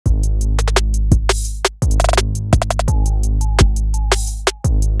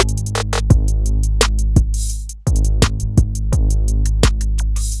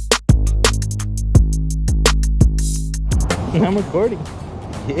I'm recording.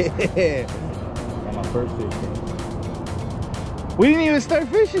 Yeah. Got my first fish. We didn't even start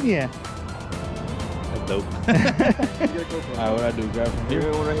fishing yet. That's dope. Alright, what I do? Grab from here?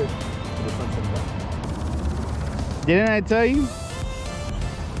 Right here. Didn't I tell you?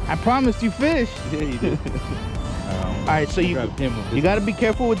 I promised you fish. Yeah, you did. Alright, so you gotta be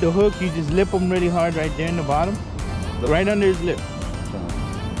careful with the hook. You just lip him really hard right there in the bottom. Right under his lip.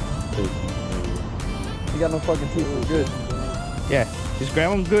 You got no fucking teeth. We're good. Yeah, just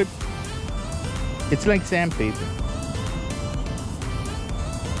grab him good. It's like sandpaper.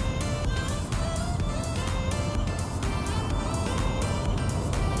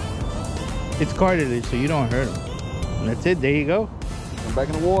 It's cartilage, so you don't hurt him. And that's it. There you go. I'm back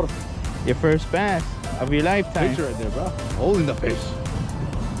in the water. Your first bass of your lifetime. Picture right there, bro. Holding the fish.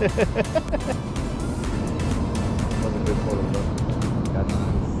 That's a good photo, bro. That's nice.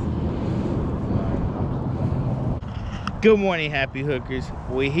 Good morning, happy hookers.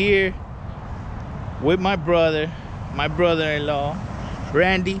 We're here with my brother-in-law,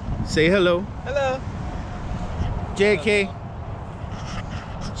 Randy. Say hello. Hello. JK.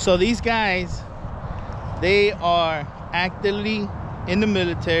 So these guys, they are actively in the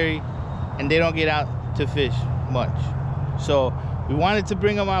military and they don't get out to fish much. So we wanted to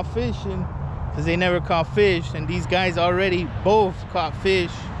bring them out fishing because they never caught fish, and these guys already both caught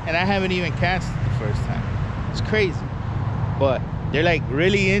fish and I haven't even cast it the first time. It's crazy, but they're like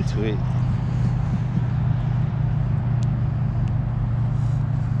really into it.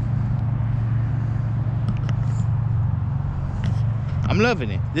 I'm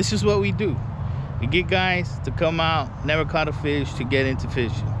loving it. This is what we do. We get guys to come out, never caught a fish, to get into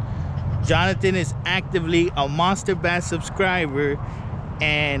fishing. Jonathan is actively a Monster Bass subscriber,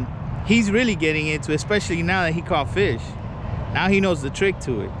 and he's really getting into it, especially now that he caught fish. Now he knows the trick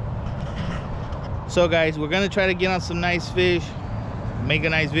to it. So guys, we're gonna try to get on some nice fish, make a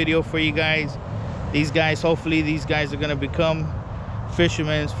nice video for you guys. These guys, hopefully these guys are gonna become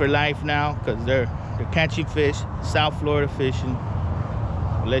fishermen for life now, because they're catching fish, South Florida fishing.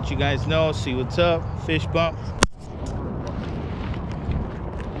 I'll let you guys know, see what's up. Fish bump.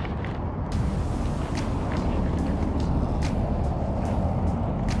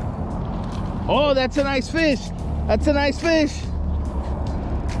 Oh, that's a nice fish. That's a nice fish.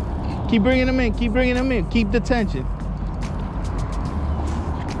 Keep bringing them in, keep bringing them in. Keep the tension.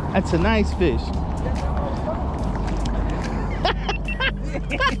 That's a nice fish.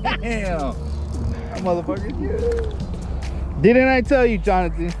 Damn. That motherfucker. Yeah. Didn't I tell you,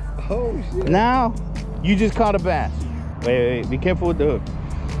 Jonathan? Oh shit. Now, you just caught a bass. Wait, be careful with the hook.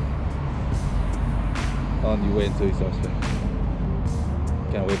 Oh, you wait until he starts spinning.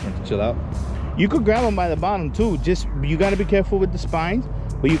 Can't wait for him to chill out. You could grab him by the bottom too. Just, you gotta be careful with the spines,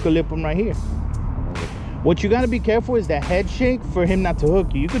 but you could lip him right here. What you gotta be careful is that head shake for him not to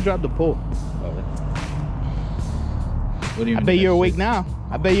hook you. You could drop the pole. Okay. What do you mean? I bet you're awake now.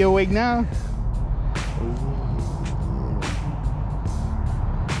 I bet you're awake now.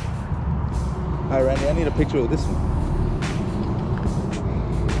 All right, Randy, I need a picture of this one.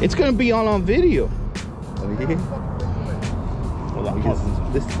 It's gonna be all on video. Over here. Hold on, Because it's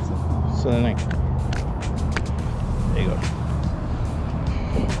some distance. so then there you go.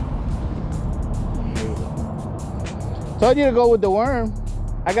 Told you to go with the worm.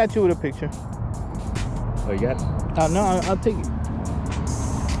 I got you with a picture. Oh, you got it? Oh no, I'll take it.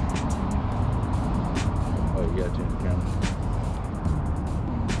 Oh, you got it in the camera.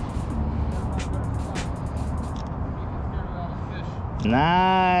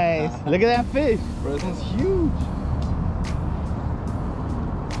 Nice. Look at that fish. Bro, this one's huge.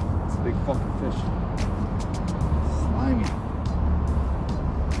 It's a big fucking fish. Slimy.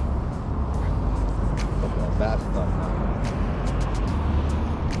 Look at that bass stuff.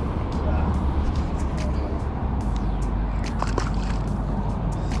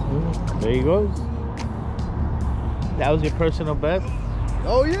 There he goes. That was your personal best?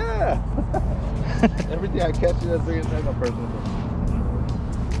 Oh yeah. Everything I catch, that's bigger than my personal best.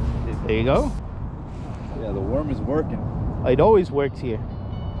 There you go. Yeah, the worm is working. It always works here.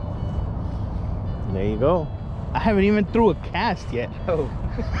 There you go. I haven't even threw a cast yet. Oh.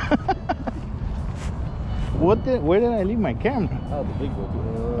 Where did I leave my camera? Oh, the big boat.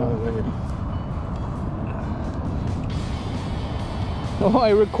 Right here. Oh, I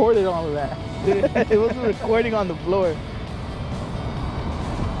recorded all of that. It wasn't recording on the floor.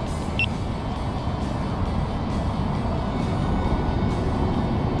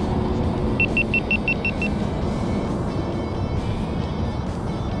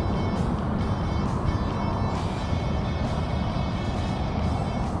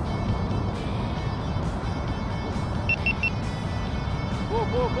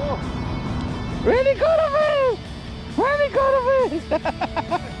 Really caught a fish! Really caught a fish!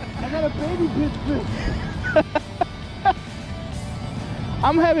 I got a baby fish.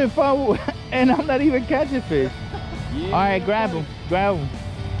 I'm having fun and I'm not even catching fish. Yeah, all right, grab him. Grab him.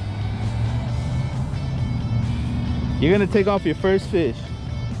 You're gonna take off your first fish.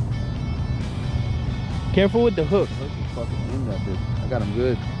 Careful with the hook. Hook is fucking in that bitch. I got him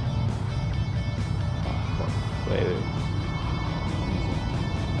good. Wait.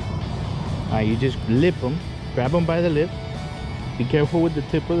 All right, you just lip him. Grab him by the lip. Be careful with the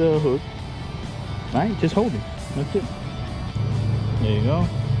tip of the hook. All right, just hold him. That's it. There you go.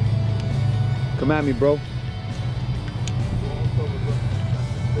 Come at me, bro.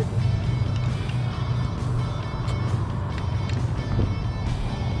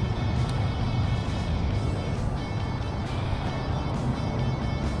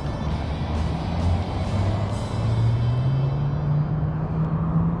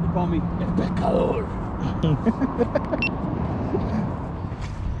 Call me El Pescador.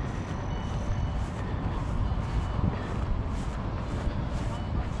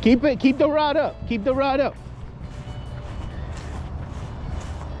 Keep the rod up. Keep the rod up.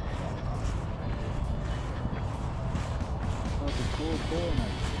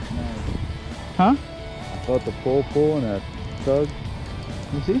 Huh? I felt the pull and that tug.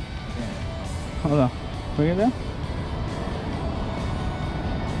 You see? Yeah. Hold on. Bring it down.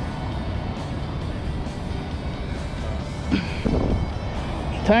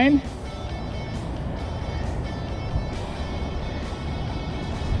 Tying?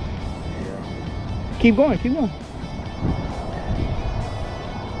 Keep going, keep going.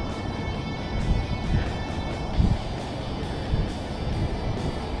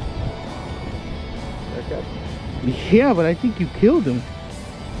 Yeah, but I think you killed him.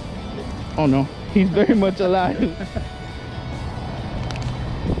 Oh no, he's very much alive.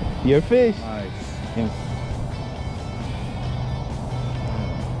 Your fish. Nice. Yeah.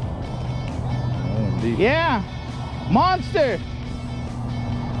 Oh, indeed. Yeah, monster.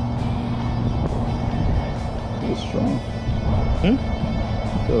 Feels strong. Hmm?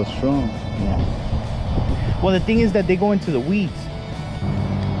 Feels strong. Yeah. Well, the thing is that they go into the weeds.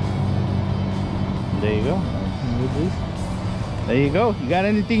 There you go. There you go. You got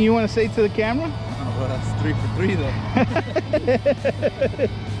anything you want to say to the camera? Oh, well, that's 3 for 3 though.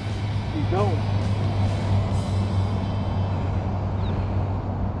 Keep going.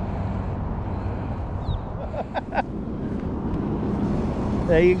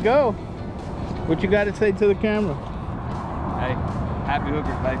 There you go. What you got to say to the camera? Hey, happy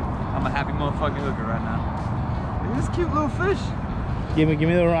hooker, baby. I'm a happy motherfucking hooker right now. Look at this cute little fish. Give me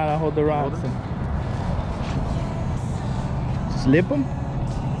the rod. I'll hold the rod. Hold it. Slip them.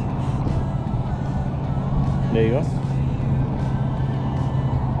 There you go.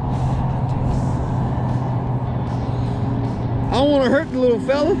 I don't want to hurt the little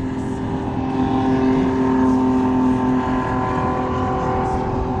fella.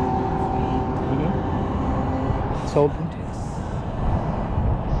 It's open.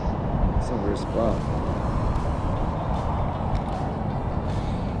 It's a weird spot.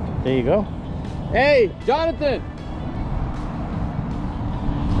 There you go. Hey, Jonathan!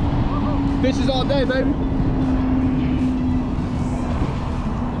 Fishes all day, baby.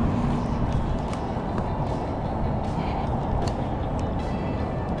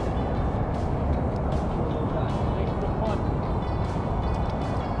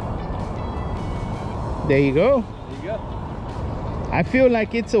 There you go. There you go. I feel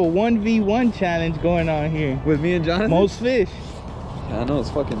like it's a 1v1 challenge going on here. With me and Jonathan? Most fish. Yeah, I know,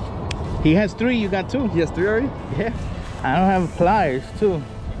 it's fucking... He has 3, you got 2. He has 3 already? Yeah. I don't have pliers too.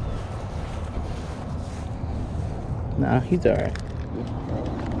 Nah, he's alright.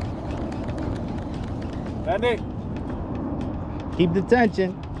 Andy! Keep the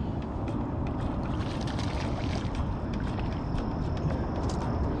tension.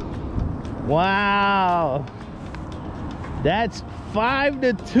 Wow. That's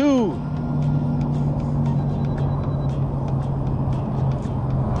 5-2.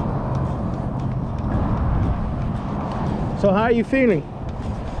 So how are you feeling?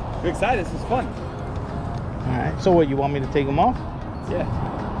 I'm excited. This is fun. Alright. So what, you want me to take them off? Yeah.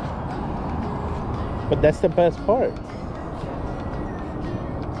 But that's the best part.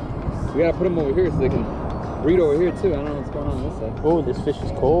 We gotta put them over here so they can breed over here too. I don't know what's going on this side. Oh, this fish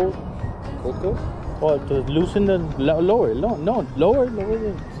is cold. Cold? Oh, to loosen the lower it,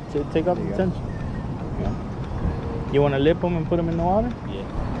 to take off the tension. Yeah. You want to lip them and put them in the water? Yeah.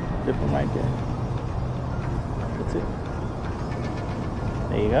 Lip them right there. That's it.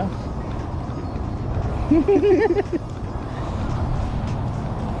 There you go.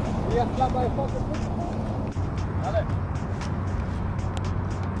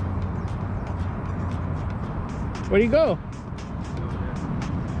 Where'd he go?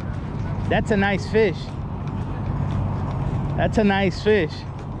 That's a nice fish. That's a nice fish.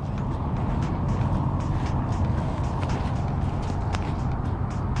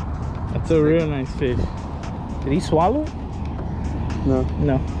 That's a real nice fish. Did he swallow it? No.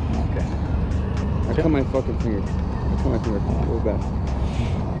 No. Okay. I cut my fucking finger. I cut my finger. Go back.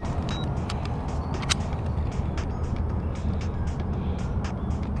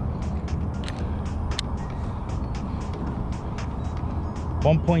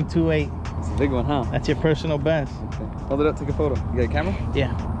 $1.28. It's a big one, huh? That's your personal best. Okay. Hold it up, take a photo. You got a camera?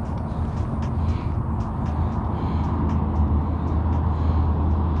 Yeah.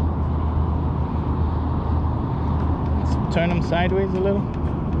 Let's turn them sideways a little.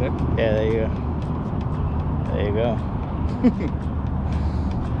 There? Yeah, there you go. There you go.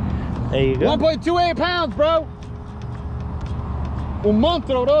 There you go. 1.28 pounds, bro. Un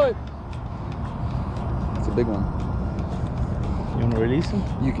monstruo, bro. That's a big one. You want to release him?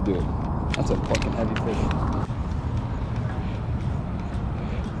 You could do it. That's a fucking heavy fish.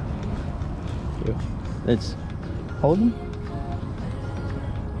 Here. Let's hold him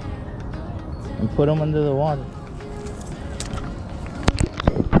and put him under the water.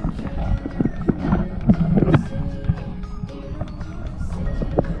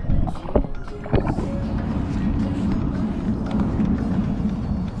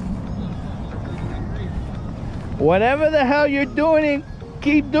 Whatever the hell you're doing,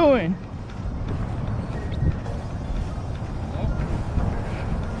 keep doing.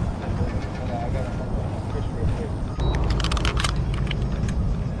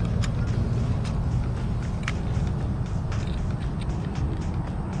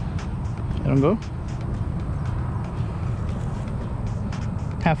 Let him go.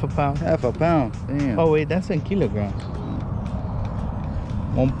 Half a pound. Half a pound. Damn. Oh wait, that's in kilograms.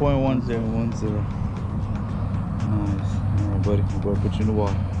 1.10. 1.10. Nice. Alright, buddy. I'm going to put you in the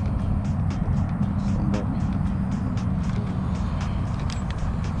water. Stand back.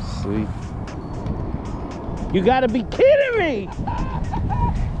 Sweet. You gotta be kidding me!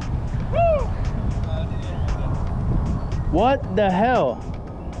 What the hell?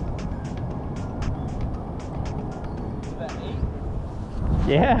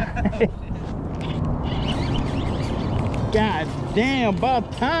 Yeah. God damn,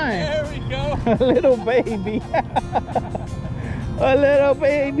 about time. There we go. A little baby. A little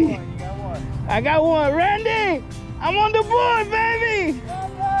baby. You got one. I got one. Randy, I'm on the board, baby.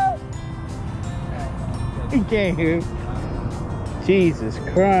 He can't hear. Jesus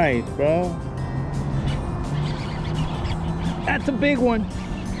Christ, bro. That's a big one.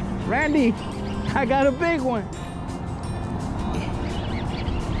 Randy, I got a big one.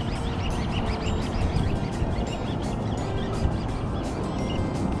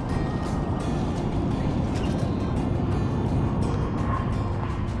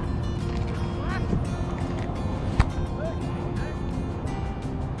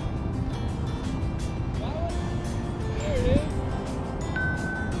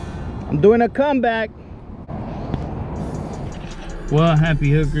 I'm doing a comeback. Well, happy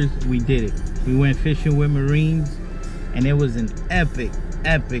hookers, we did it. We went fishing with Marines and it was an epic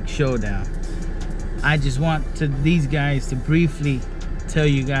showdown. I just want these guys to briefly tell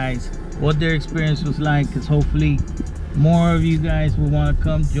you guys what their experience was like, because hopefully more of you guys will want to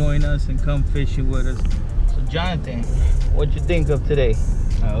come join us and come fishing with us. So Jonathan, what'd you think of today?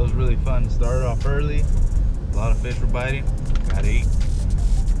 It was really fun. Started off early. A lot of fish were biting. Got to eat.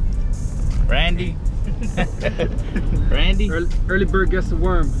 Randy? Randy? Early bird gets the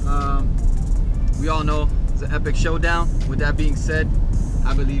worm. We all know it's an epic showdown. With that being said,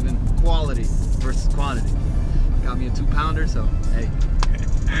 I believe in quality versus quantity. Got me a 2-pounder, so hey.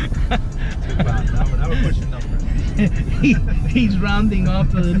 2 pounds. Now we're pushing numbers. He's rounding off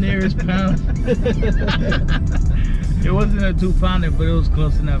to the nearest pound. It wasn't a 2-pounder, but it was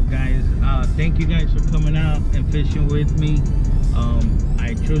close enough, guys. Thank you guys for coming out and fishing with me.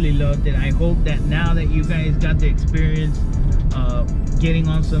 I truly loved it. I hope that now that you guys got the experience getting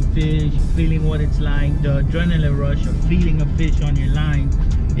on some fish, feeling what it's like, the adrenaline rush of feeling a fish on your line,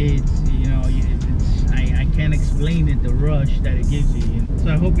 it's, you know, I can't explain it, the rush that it gives you. So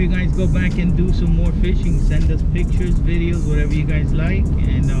I hope you guys go back and do some more fishing. Send us pictures, videos, whatever you guys like,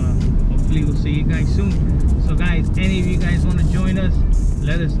 and hopefully we'll see you guys soon. So guys, any of you guys want to join us,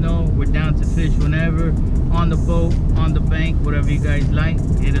 let us know. We're down to fish whenever, on the boat, on the bank, whatever you guys like.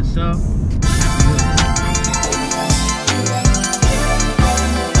 Hit us up.